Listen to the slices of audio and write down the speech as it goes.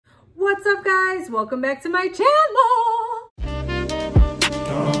what's up guys? Welcome back to my channel.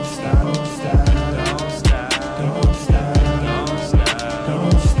 Don't stop, don't stop, don't stop, don't stop, don't stop,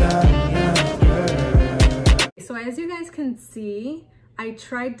 don't stop now, girl. So as you guys can see, I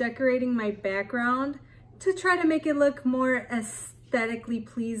tried decorating my background to try to make it look more aesthetically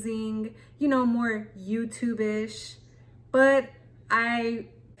pleasing, you know, more YouTube-ish, but I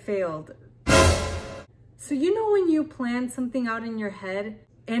failed. So you know when you plan something out in your head,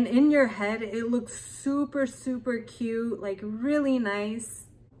 and in your head it looks super cute, like really nice?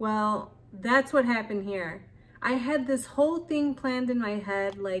 Well, that's what happened here. I had this whole thing planned in my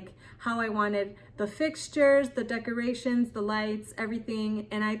head, like how I wanted the fixtures, the decorations, the lights, everything,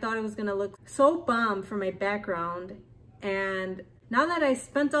 and I thought it was gonna look so bomb for my background. And now that I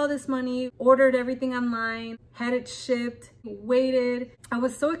spent all this money, ordered everything online, had it shipped, waited, I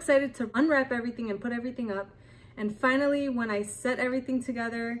was so excited to unwrap everything and put everything up. And finally, when I set everything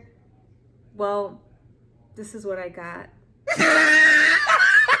together, well, this is what I got.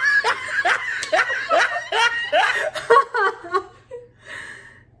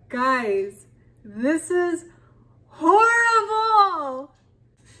 Guys, this is horrible.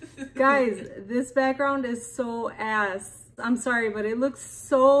 Guys, this background is so ass. I'm sorry, but it looks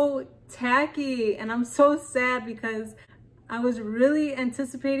so tacky and I'm so sad because I was really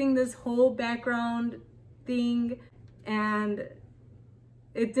anticipating this whole background thing and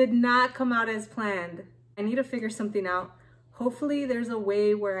it did not come out as planned. I need to figure something out. Hopefully there's a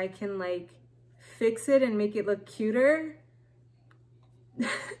way where I can like fix it and make it look cuter.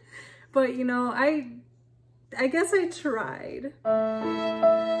 But you know, I guess I tried.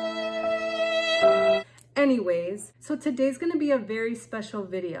 Anyways, so today's gonna be a very special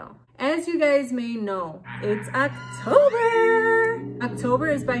video. As you guys may know, it's October. October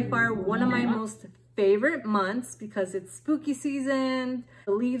is by far one of my most favorite months because it's spooky season.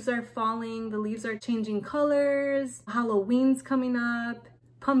 The leaves are falling, the leaves are changing colors, Halloween's coming up,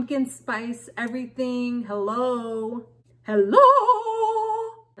 pumpkin spice, everything. Hello.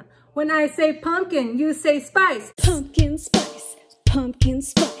 When I say pumpkin, you say spice. Pumpkin spice, pumpkin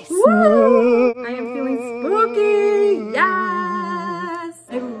spice. Woo! I am feeling spooky, yes!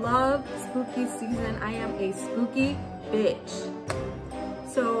 I love spooky season. I am a spooky bitch.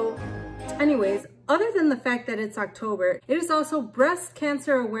 So anyways, other than the fact that it's October, it is also Breast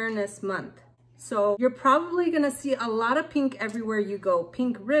Cancer Awareness Month. So you're probably gonna see a lot of pink everywhere you go.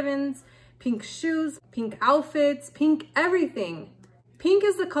 Pink ribbons, pink shoes, pink outfits, pink everything. Pink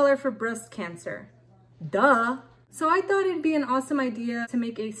is the color for breast cancer. Duh. So I thought it'd be an awesome idea to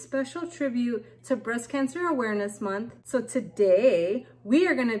make a special tribute to Breast Cancer Awareness Month. So today we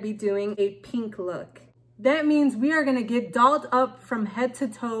are gonna be doing a pink look. That means we are gonna get dolled up from head to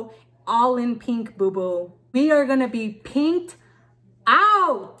toe, all in pink, boo-boo. We are gonna be pinked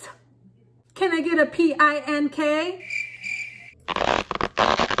out. Can I get a P-I-N-K?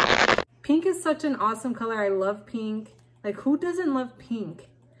 Pink is such an awesome color. I love pink. Like, who doesn't love pink?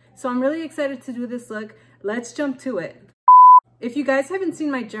 So I'm really excited to do this look. Let's jump to it. If you guys haven't seen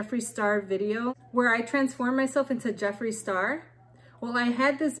my Jeffree Star video where I transformed myself into Jeffree Star, well, I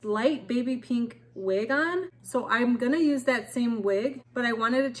had this light baby pink wig on. So I'm gonna use that same wig, but I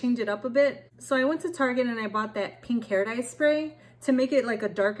wanted to change it up a bit. So I went to Target and I bought that pink hair dye spray to make it like a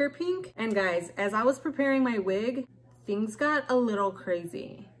darker pink. And guys, as I was preparing my wig, things got a little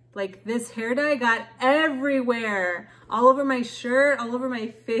crazy. Like this hair dye got everywhere, all over my shirt, all over my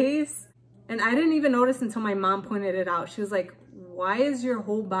face. And I didn't even notice until my mom pointed it out. She was like, why is your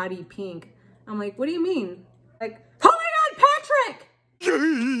whole body pink? I'm like, what do you mean? Like, oh my God, Patrick!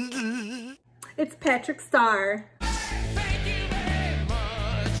 It's Patrick Star. Thank you very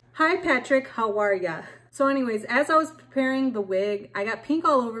much. Hi Patrick, how are ya? So anyways, as I was preparing the wig, I got pink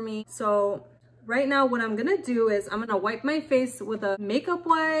all over me. So right now what I'm gonna do is I'm gonna wipe my face with a makeup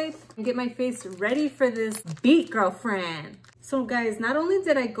wipe and get my face ready for this beat, girlfriend. So guys, not only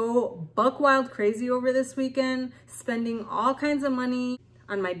did I go buck wild crazy over this weekend, spending all kinds of money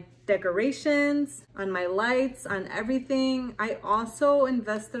on my decorations, on my lights, on everything, I also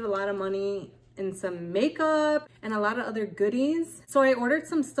invested a lot of money in some makeup and a lot of other goodies. So I ordered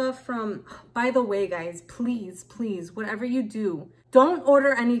some stuff from, by the way guys, please, whatever you do, don't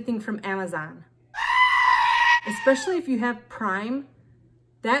order anything from Amazon. Especially if you have Prime.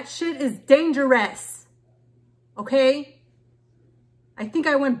 That shit is dangerous. Okay? I think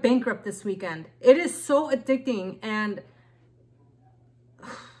I went bankrupt this weekend. It is so addicting and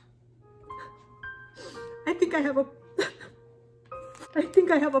I think I have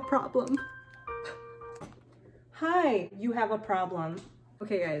a problem. Hi, you have a problem.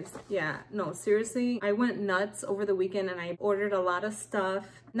 Okay guys, yeah, no, seriously, I went nuts over the weekend and I ordered a lot of stuff.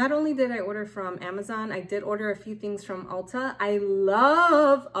 Not only did I order from Amazon, I did order a few things from Ulta. I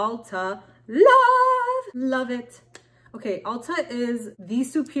love Ulta, love it. Okay, Ulta is the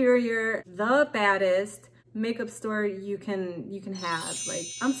superior, the baddest makeup store you can have. Like,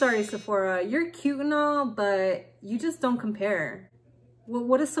 I'm sorry, Sephora, you're cute and all, but you just don't compare. Well,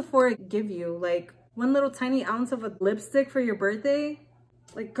 what does Sephora give you? Like, one little tiny ounce of a lipstick for your birthday?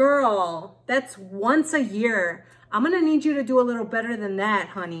 Like, girl, that's once a year. I'm gonna need you to do a little better than that,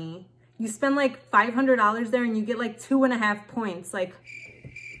 honey. You spend like $500 there and you get like 2.5 points. Like,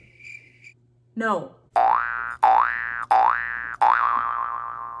 no.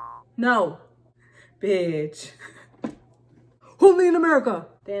 No, bitch. Only in America.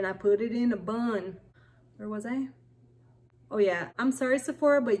 Then I put it in a bun. Where was I? Oh yeah, I'm sorry,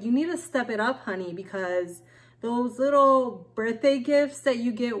 Sephora, but you need to step it up, honey, because those little birthday gifts that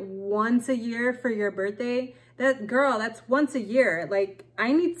you get once a year for your birthday, that's once a year. Like,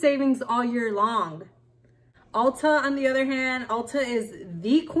 I need savings all year long. Ulta, on the other hand, Ulta is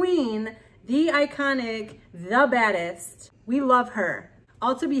the queen, the iconic, the baddest. We love her.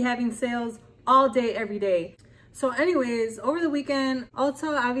 Ulta be having sales all day, every day. So anyways, over the weekend,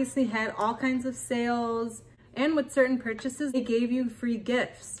 Ulta obviously had all kinds of sales, and with certain purchases, they gave you free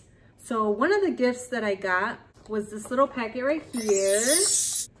gifts. So one of the gifts that I got was this little packet right here.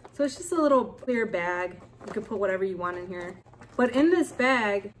 So it's just a little clear bag. You could put whatever you want in here. But in this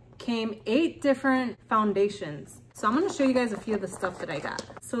bag came 8 different foundations. So I'm gonna show you guys a few of the stuff that I got.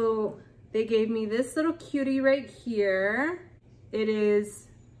 So they gave me this little cutie right here. It is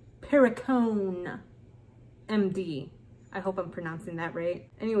Perricone MD. I hope I'm pronouncing that right.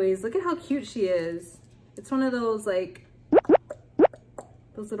 Anyways, look at how cute she is. It's one of those, like,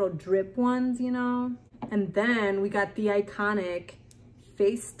 those little drip ones, you know? And then we got the iconic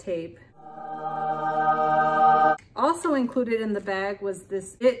face tape. Also included in the bag was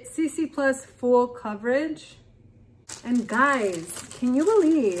this CC Plus full coverage. And guys, can you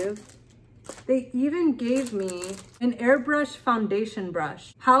believe they even gave me an airbrush foundation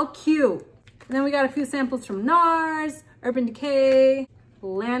brush? How cute. And then we got a few samples from NARS, Urban Decay,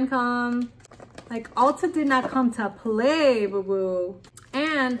 Lancome. Like, Ulta did not come to play, boo-boo.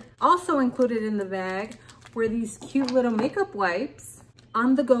 And also included in the bag were these cute little makeup wipes,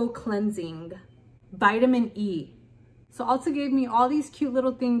 on-the-go cleansing, vitamin E. So Ulta gave me all these cute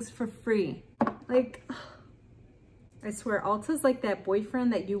little things for free. Like, I swear, Ulta's like that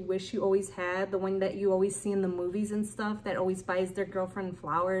boyfriend that you wish you always had, the one that you always see in the movies and stuff, that always buys their girlfriend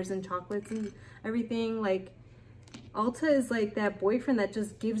flowers and chocolates and everything. Like, Ulta is like that boyfriend that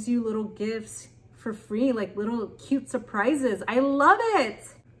just gives you little gifts for free, like little cute surprises. I love it.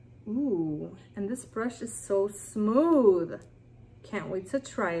 Ooh, and this brush is so smooth. Can't wait to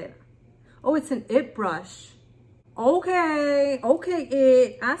try it. Oh, it's an IT brush. Okay,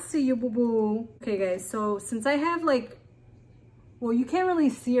 it. I see you, boo-boo. Okay, guys, so since I have like, well, you can't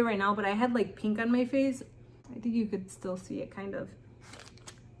really see it right now, but I had like pink on my face. I think you could still see it, kind of.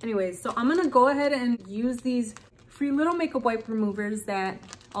 Anyways, so I'm gonna go ahead and use these free little makeup wipe removers that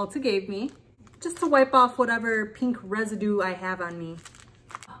Ulta gave me, just to wipe off whatever pink residue I have on me.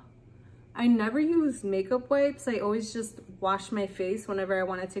 I never use makeup wipes. I always just wash my face whenever I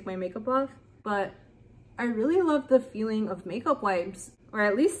want to take my makeup off. But I really love the feeling of makeup wipes, or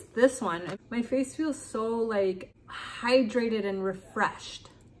at least this one. My face feels so like hydrated and refreshed.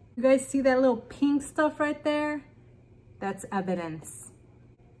 You guys see that little pink stuff right there? That's evidence.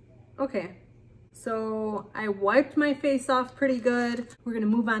 Okay, so I wiped my face off pretty good. We're gonna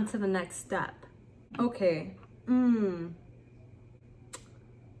move on to the next step. Okay, I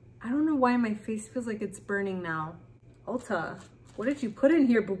don't know why my face feels like it's burning now. Ulta, what did you put in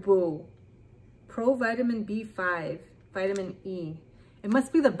here, boo-boo? Pro Vitamin B5, Vitamin E. It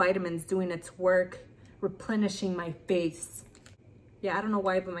must be the vitamins doing its work, replenishing my face. Yeah, I don't know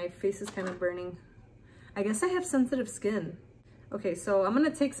why, but my face is kind of burning. I guess I have sensitive skin. Okay, so I'm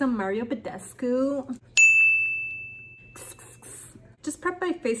gonna take some Mario Badescu. Just prep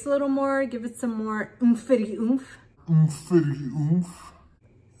my face a little more, give it some more oomph-itty oomph. Oomph-itty oomph.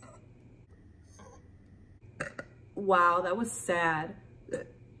 Wow, that was sad.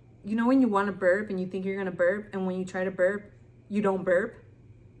 You know when you want to burp and you think you're gonna burp, and when you try to burp, you don't burp?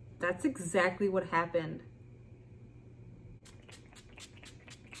 That's exactly what happened.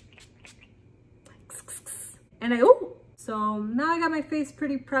 And so now I got my face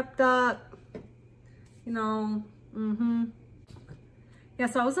pretty prepped up, you know, Yeah,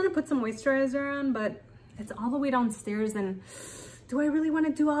 so I was gonna put some moisturizer on, but it's all the way downstairs and do I really want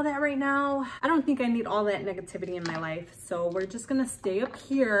to do all that right now? I don't think I need all that negativity in my life. So we're just gonna stay up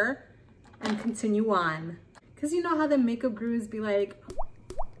here and continue on. Cause you know how the makeup gurus be like,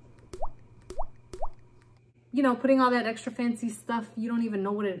 you know, putting all that extra fancy stuff, you don't even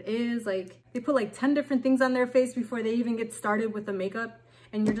know what it is. Like they put like 10 different things on their face before they even get started with the makeup.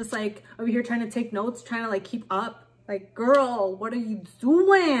 And you're just like over here trying to take notes, trying to like keep up. Like, girl, what are you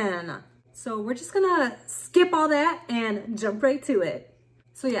doing? So we're just gonna skip all that and jump right to it.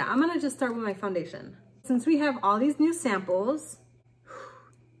 So yeah, I'm gonna just start with my foundation. Since we have all these new samples,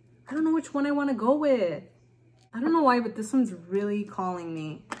 I don't know which one I wanna go with. I don't know why, but this one's really calling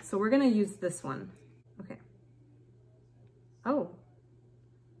me. So we're gonna use this one. Okay. Oh.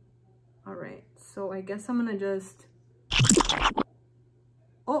 All right, so I guess I'm gonna just,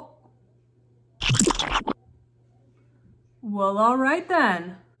 oh. Well, all right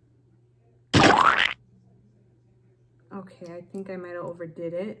then. Okay, I think I might have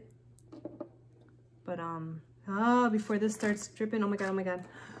overdid it. But, before this starts dripping, oh my God.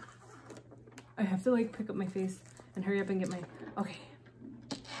 I have to like pick up my face and hurry up and get my, okay.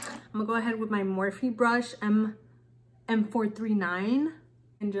 I'm gonna go ahead with my Morphe brush, M439,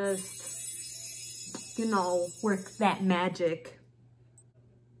 and just, you know, work that magic.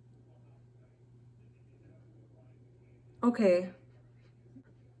 Okay.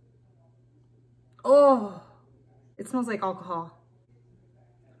 Oh, it smells like alcohol.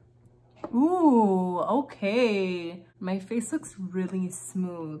 Ooh, okay. My face looks really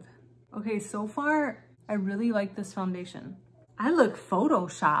smooth. Okay, so far, I really like this foundation. I look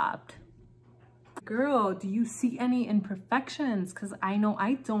photoshopped. Girl, do you see any imperfections? Because I know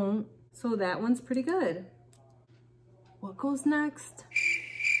I don't. So that one's pretty good. What goes next?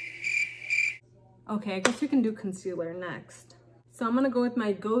 Okay, I guess we can do concealer next. So I'm gonna go with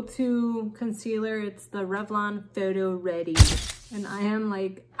my go-to concealer. It's the Revlon Photo Ready. And I am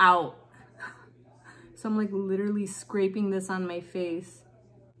like out. So I'm like literally scraping this on my face.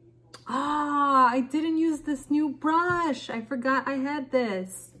 Ah, I didn't use this new brush. I forgot I had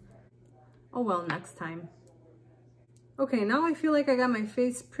this. Oh well, next time. Okay, now I feel like I got my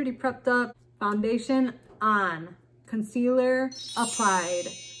face pretty prepped up. Foundation on. Concealer applied.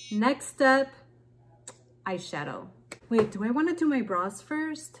 Next step, eyeshadow. Wait, do I want to do my brows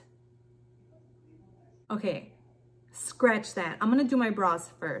first? Okay, scratch that. I'm gonna do my brows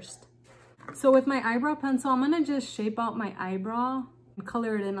first. So with my eyebrow pencil, I'm gonna just shape out my eyebrow and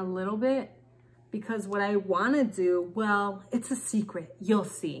color it in a little bit, because what I want to do, well, it's a secret, you'll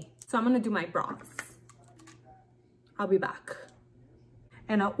see. So I'm gonna do my brows. I'll be back.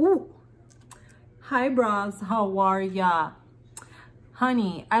 And ooh, hi brows, how are ya?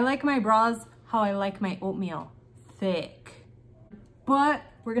 Honey, I like my brows how I like my oatmeal, thick. But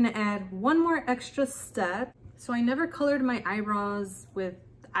we're gonna add one more extra step. So I never colored my eyebrows with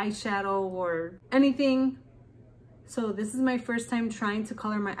eyeshadow or anything. So this is my first time trying to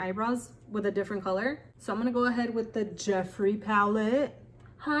color my eyebrows with a different color. So I'm gonna go ahead with the Jeffree palette.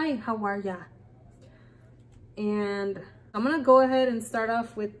 Hi, how are ya? And I'm gonna go ahead and start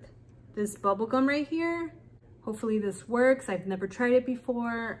off with this bubblegum right here. Hopefully this works. I've never tried it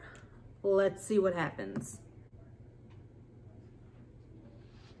before. Let's see what happens.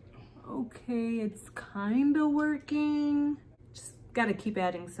 Okay, it's kind of working. Just gotta keep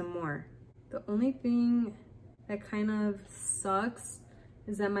adding some more. The only thing that kind of sucks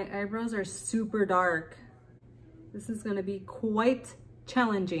is that my eyebrows are super dark. This is gonna be quite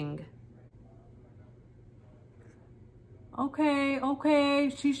challenging. Okay,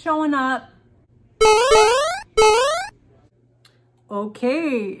 she's showing up.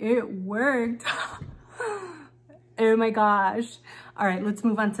 Okay, it worked. Oh my gosh. All right, let's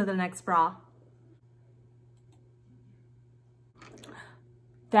move on to the next brow.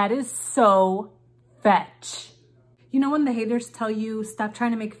 That is so fetch. You know when the haters tell you, stop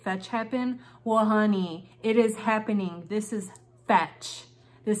trying to make fetch happen? Well, honey, it is happening. This is fetch.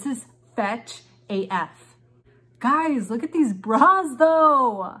 This is fetch AF. Guys, look at these bras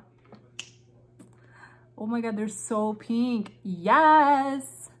though. Oh my God, they're so pink.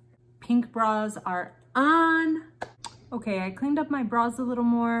 Yes. Pink bras are on. Okay, I cleaned up my bras a little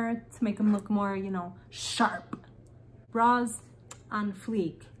more to make them look more, you know, sharp. Bras on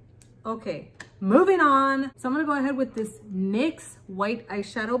fleek. Okay, moving on. So I'm gonna go ahead with this NYX white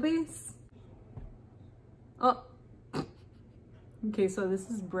eyeshadow base. Oh, okay, so this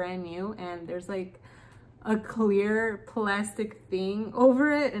is brand new and there's like a clear plastic thing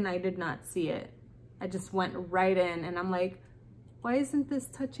over it and I did not see it. I just went right in and I'm like, why isn't this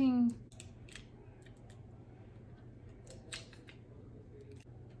touching?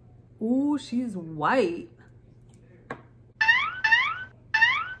 Ooh, she's white.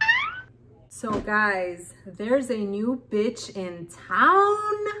 So guys, there's a new bitch in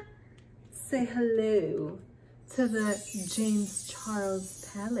town. Say hello to the James Charles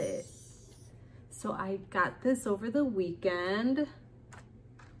palette. So I got this over the weekend.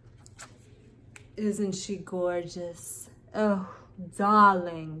 Isn't she gorgeous? Oh,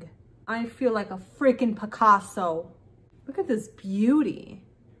 darling. I feel like a freaking Picasso. Look at this beauty.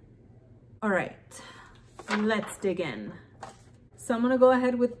 All right, let's dig in. So I'm gonna go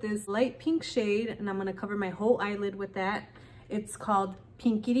ahead with this light pink shade and I'm gonna cover my whole eyelid with that. It's called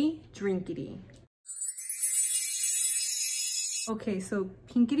Pinkity Drinkity. Okay, so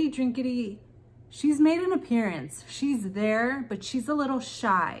Pinkity Drinkity, she's made an appearance. She's there, but she's a little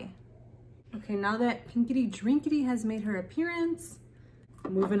shy. Okay, now that Pinkity Drinkity has made her appearance,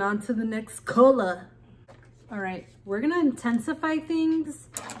 moving on to the next color. All right, we're gonna intensify things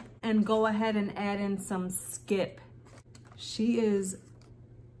and go ahead and add in some Skip. She is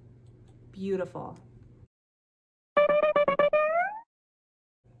beautiful.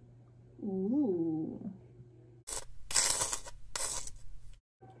 Ooh.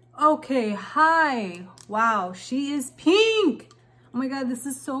 Okay, hi. Wow, she is pink. Oh my God, this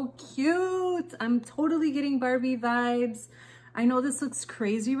is so cute. I'm totally getting Barbie vibes. I know this looks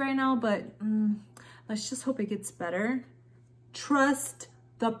crazy right now, but let's just hope it gets better. Trust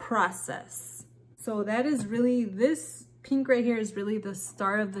the process. So that is really, this pink right here is really the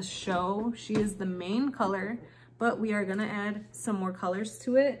star of the show. She is the main color, but we are gonna add some more colors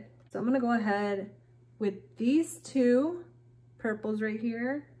to it. So I'm gonna go ahead with these two purples right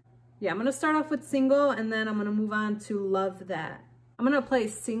here. Yeah, I'm gonna start off with single and then I'm gonna move on to Love That. I'm gonna apply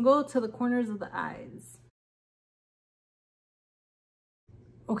single to the corners of the eyes.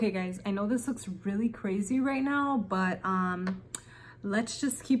 Okay guys, I know this looks really crazy right now, but let's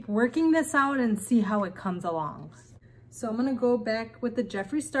just keep working this out and see how it comes along. So I'm gonna go back with the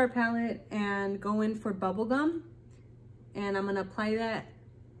Jeffree Star palette and go in for Bubblegum. And I'm gonna apply that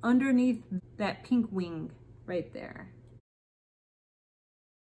underneath that pink wing right there.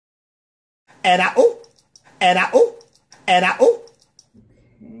 And I, oh, and I, oh, and I, oh.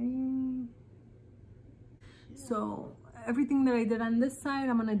 Okay. So everything that I did on this side,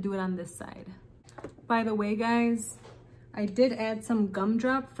 I'm gonna do it on this side. By the way, guys, I did add some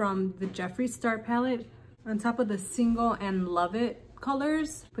gumdrop from the Jeffree Star palette on top of the single and Love It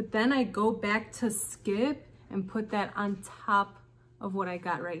colors, but then I go back to Skip and put that on top of what I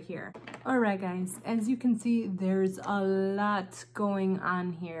got right here. All right, guys, as you can see, there's a lot going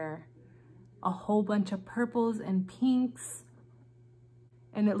on here. A whole bunch of purples and pinks,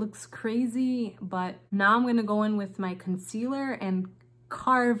 and it looks crazy, but now I'm gonna go in with my concealer and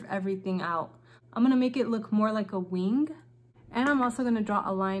carve everything out. I'm gonna make it look more like a wing, and I'm also gonna draw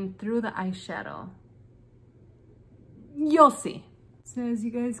a line through the eyeshadow. You'll see. So as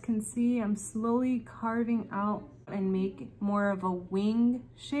you guys can see, I'm slowly carving out and make more of a wing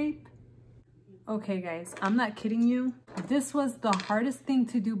shape. Okay guys, I'm not kidding you. This was the hardest thing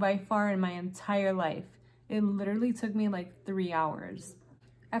to do by far in my entire life. It literally took me like 3 hours.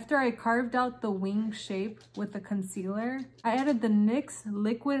 After I carved out the wing shape with the concealer, I added the NYX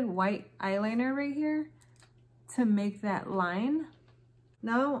liquid white eyeliner right here to make that line.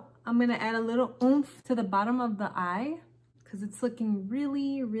 Now I'm gonna add a little oomph to the bottom of the eye because it's looking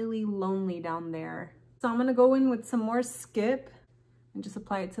really, really lonely down there. So I'm gonna go in with some more Skip and just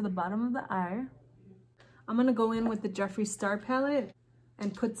apply it to the bottom of the eye. I'm gonna go in with the Jeffree Star palette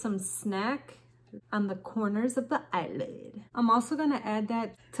and put some Snack on the corners of the eyelid. I'm also gonna add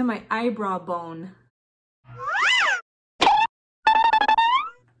that to my eyebrow bone.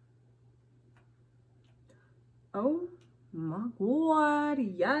 Oh my God,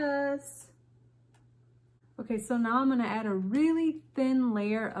 yes. Okay, so now I'm gonna add a really thin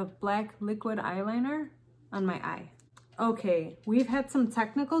layer of black liquid eyeliner on my eye. Okay, we've had some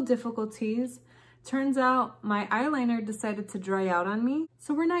technical difficulties. Turns out my eyeliner decided to dry out on me,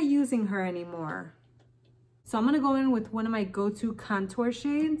 so we're not using her anymore. So I'm gonna go in with one of my go-to contour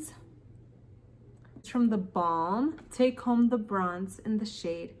shades. It's from the Balm, Take Home the Bronze in the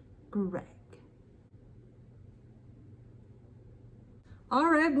shade Greg. All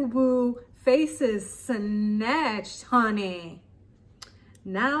right, boo-boo, face is snatched, honey.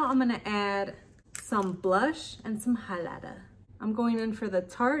 Now I'm gonna add some blush and some highlighter. I'm going in for the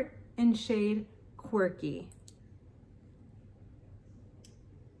Tarte in shade Quirky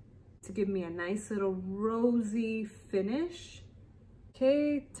to give me a nice little rosy finish.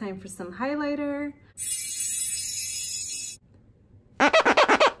 Okay, time for some highlighter.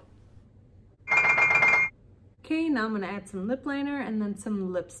 Okay, now I'm gonna add some lip liner and then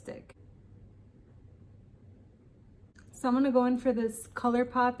some lipstick. So I'm gonna go in for this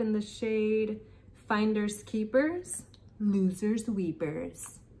ColourPop in the shade Finders Keepers, Losers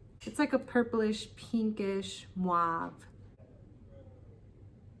Weepers. It's like a purplish, pinkish mauve.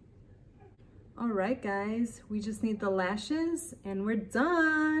 All right, guys, we just need the lashes and we're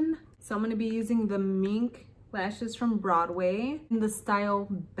done. So I'm gonna be using the Mink lashes from Broadway in the style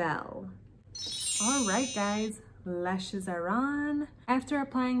Belle. All right, guys, lashes are on. After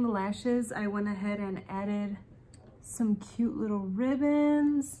applying the lashes, I went ahead and added some cute little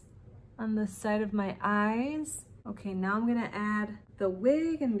ribbons on the side of my eyes. Okay, now I'm gonna add the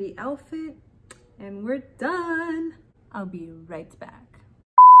wig and the outfit and we're done. I'll be right back.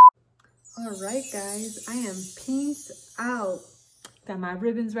 All right, guys, I am pinked out. Got my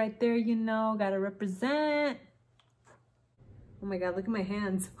ribbons right there, you know, gotta represent. Oh my God, look at my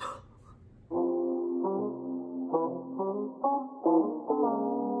hands.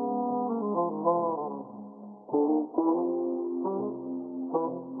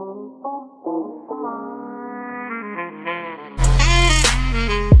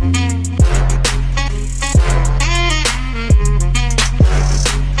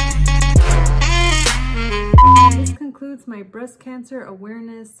 My breast cancer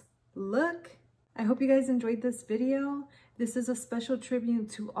awareness look. I hope you guys enjoyed this video. This is a special tribute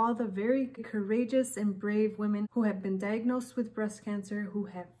to all the very courageous and brave women who have been diagnosed with breast cancer, who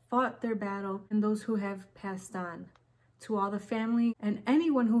have fought their battle, and those who have passed on. To all the family and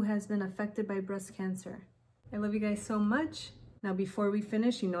anyone who has been affected by breast cancer. I love you guys so much. Now before we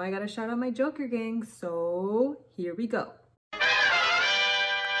finish, you know I gotta shout out my Joker gang, so here we go.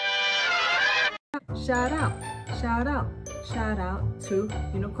 Shout out, shout out, shout out to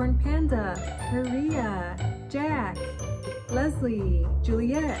Unicorn Panda, Maria, Jack, Leslie,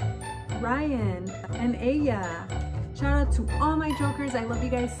 Juliet, Ryan, and Aya. Shout out to all my Jokers. I love you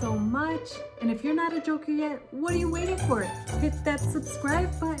guys so much. And if you're not a Joker yet, what are you waiting for? Hit that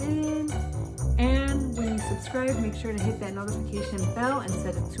subscribe button. And when you subscribe, make sure to hit that notification bell and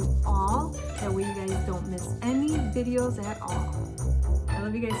set it to all. That way you guys don't miss any videos at all. I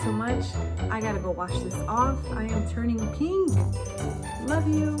love you guys so much. I gotta go wash this off. I am turning pink. Love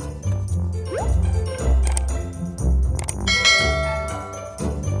you.